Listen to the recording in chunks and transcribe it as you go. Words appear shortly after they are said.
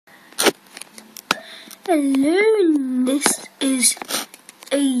Hello, this is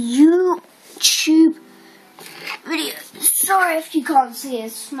a YouTube video. Sorry if you can't see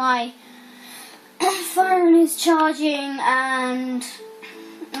it, my phone is charging and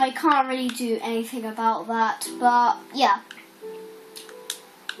I can't really do anything about that, but yeah.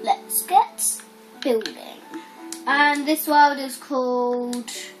 Let's get building. And this world is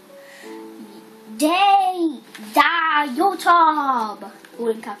called Yotab, all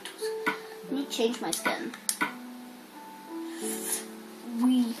in capitals. I need to change my skin.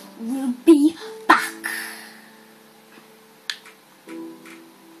 We will be back.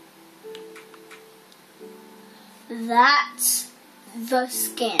 That's the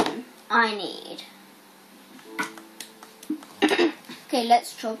skin I need. Okay,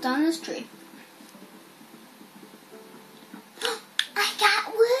 let's chop down this tree. I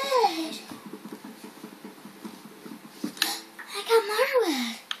got wood. I got more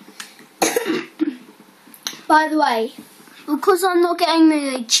wood. By the way, because I'm not getting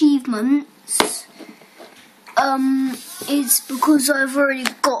the achievements, it's because I've already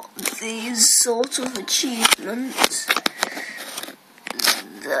got these sort of achievements.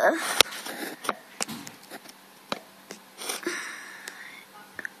 There.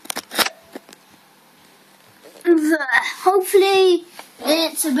 Hopefully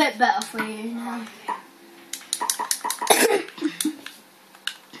it's a bit better for you now.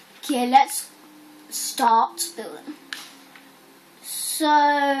 Okay, let's start building.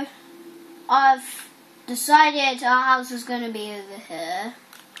 So I've decided our house is going to be over here.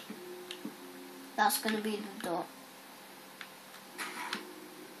 That's going to be the door.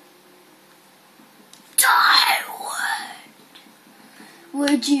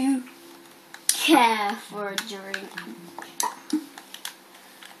 Would you care for a drink?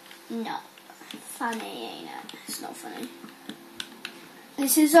 No. Funny, ain't it? It's not funny.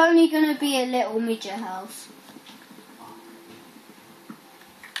 This is only going to be a little midget house.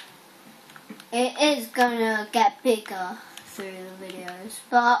 It is going to get bigger through the videos,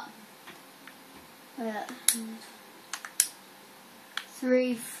 but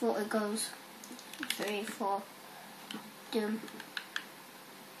 3, 4, it goes 3, 4, dum,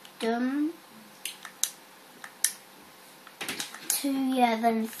 dum, 2, yeah,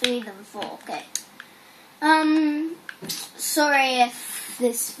 then 3, then 4, okay. Sorry if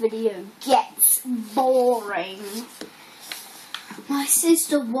this video gets boring. My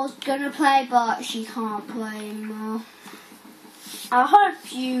sister was gonna play, but she can't play anymore. I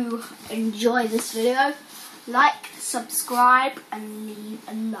hope you enjoy this video. Like, subscribe, and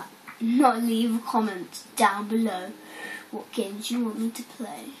leave a comment down below what games you want me to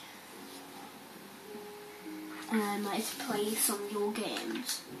play. And I might play some of your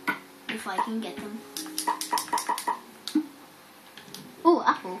games if I can get them. Oh,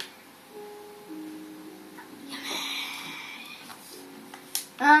 apple.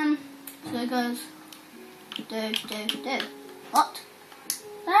 So it goes do. What?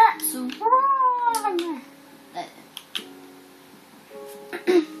 That's wrong.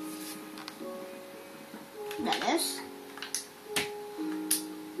 That is.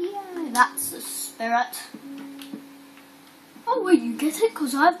 Yeah, that's the spirit. Oh wait, you get it?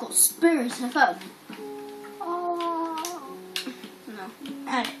 Because I've got Spirit FM. Oh. No.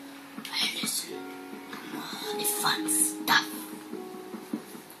 Hey, listen. It's fun stuff.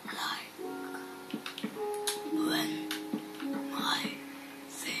 Like when my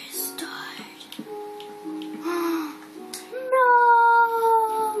face died. No,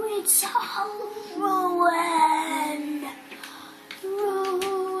 it's all ruined.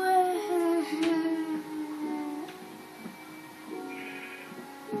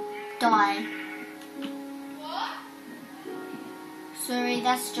 Die. What? Sorry,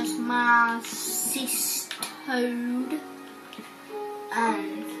 that's just my sis toad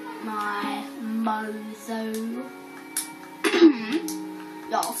and my mozo.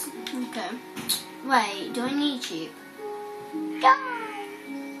 Yes. Okay. Wait, do I need sheep? Die!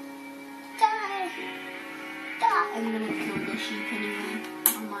 I'm gonna kill the sheep anyway. I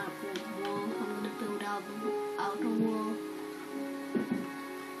might build wall. I'm gonna build out the outer wall.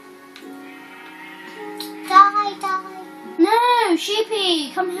 Die! No,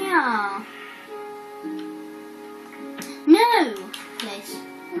 sheepy, come here. No, please.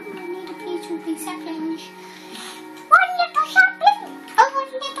 I need a place with big saplings. One little sapling. Oh,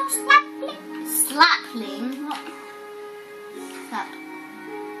 one little sapling. Slapling? What? That.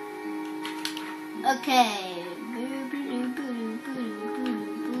 Okay.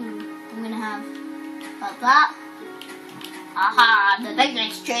 I'm gonna have like that. Aha, the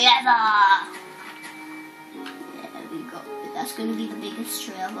biggest tree ever. That's going to be the biggest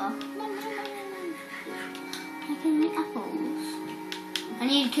tree ever. picking the apples. I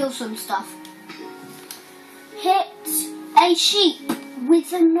need to kill some stuff. Hit a sheep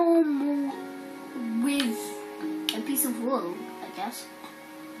with a piece of wool, I guess.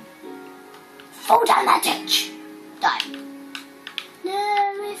 Fall down that ditch. Die.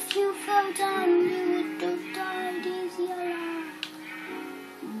 No, if you fell down, you would have died easier.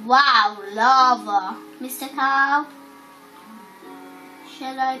 Wow, lava. Mr. Cow.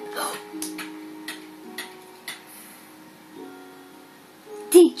 Shall I go?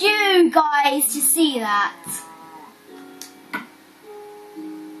 Did you guys just see that?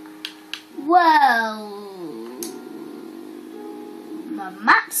 Well, my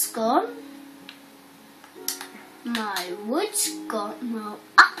map's gone. My wood's gone. My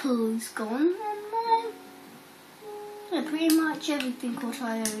apple's gone. And pretty much everything what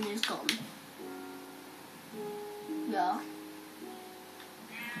I own is gone. Yeah.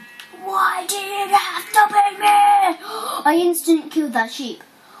 Why did it have to be me? I instant killed that sheep.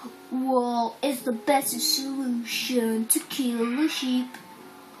 Wool is the best solution to kill the sheep.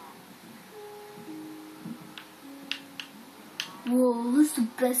 Wool is the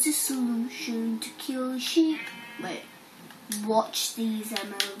best solution to kill a sheep. Wait, watch these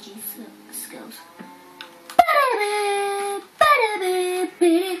MLG skills.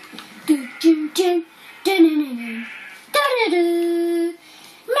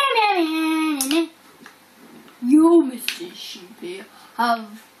 You, Mr. Sheepy,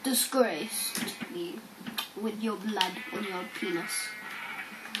 have disgraced me with your blood on your penis.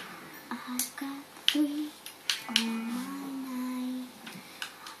 I've got 3 on my knife.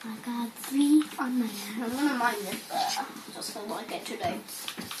 I got 3 on my knife. I'm gonna mine this better. Just feel like it today.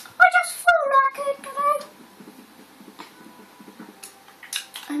 I just feel like it today.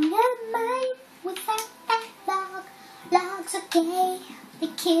 I'm gonna mine without that log. Logs are gay. They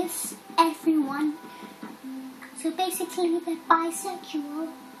kiss everyone. So basically they're bisexual.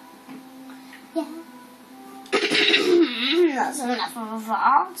 Yeah. That's enough of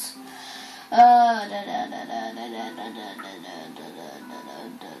that.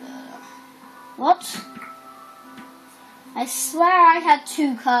 What? I swear I had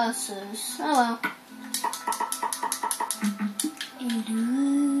 2 cursors. Oh well.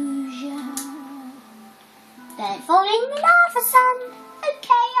 Illusion. Don't fall in the lava, son.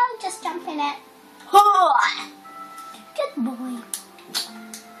 Okay, I'll just jump in it. Good boy.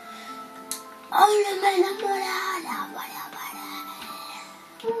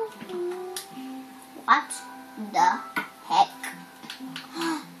 What the heck?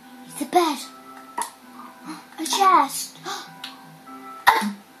 It's a bed. A chest.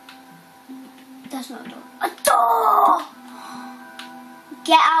 That's not a door. A door!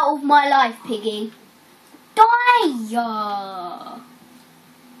 Get out of my life, piggy. Die!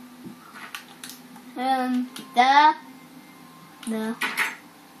 There.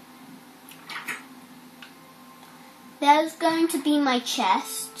 There's going to be my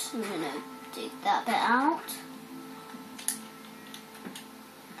chest. I'm going to dig that bit out.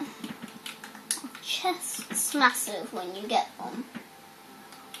 Chest's massive when you get one.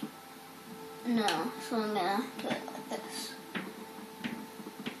 No, so I'm going to put it like this.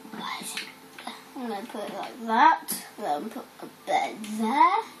 I'm going to put it like that. Then put a bed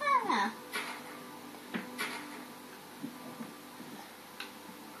there.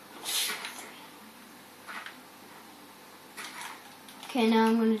 Okay, now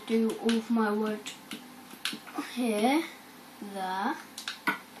I'm going to do all of my wood here, there,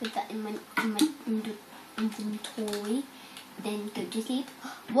 put that in my inventory, then go to sleep.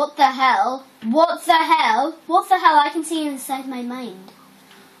 What the hell? What the hell? What the hell? I can see inside my mind.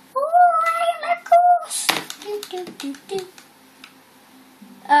 Oh, I am a ghost.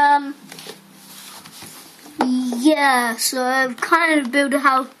 Yeah, so I've kind of built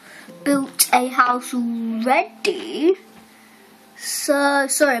a house already. So,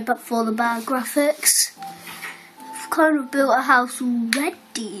 sorry but for the bad graphics. I've kind of built a house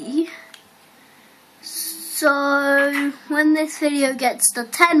already. So, when this video gets to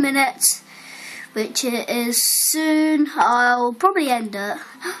 10 minutes, which it is soon, I'll probably end it.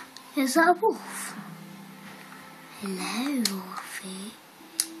 Is that a wolf? Hello, Wolfie.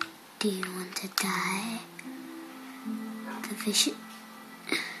 Do you want to die? The fish...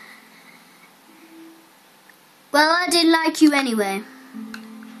 Well, I didn't like you anyway.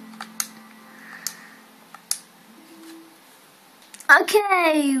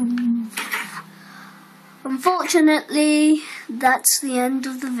 Okay. Unfortunately, that's the end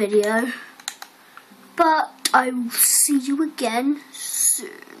of the video. But I will see you again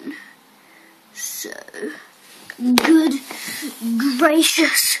soon. So, good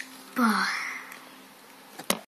gracious, bye.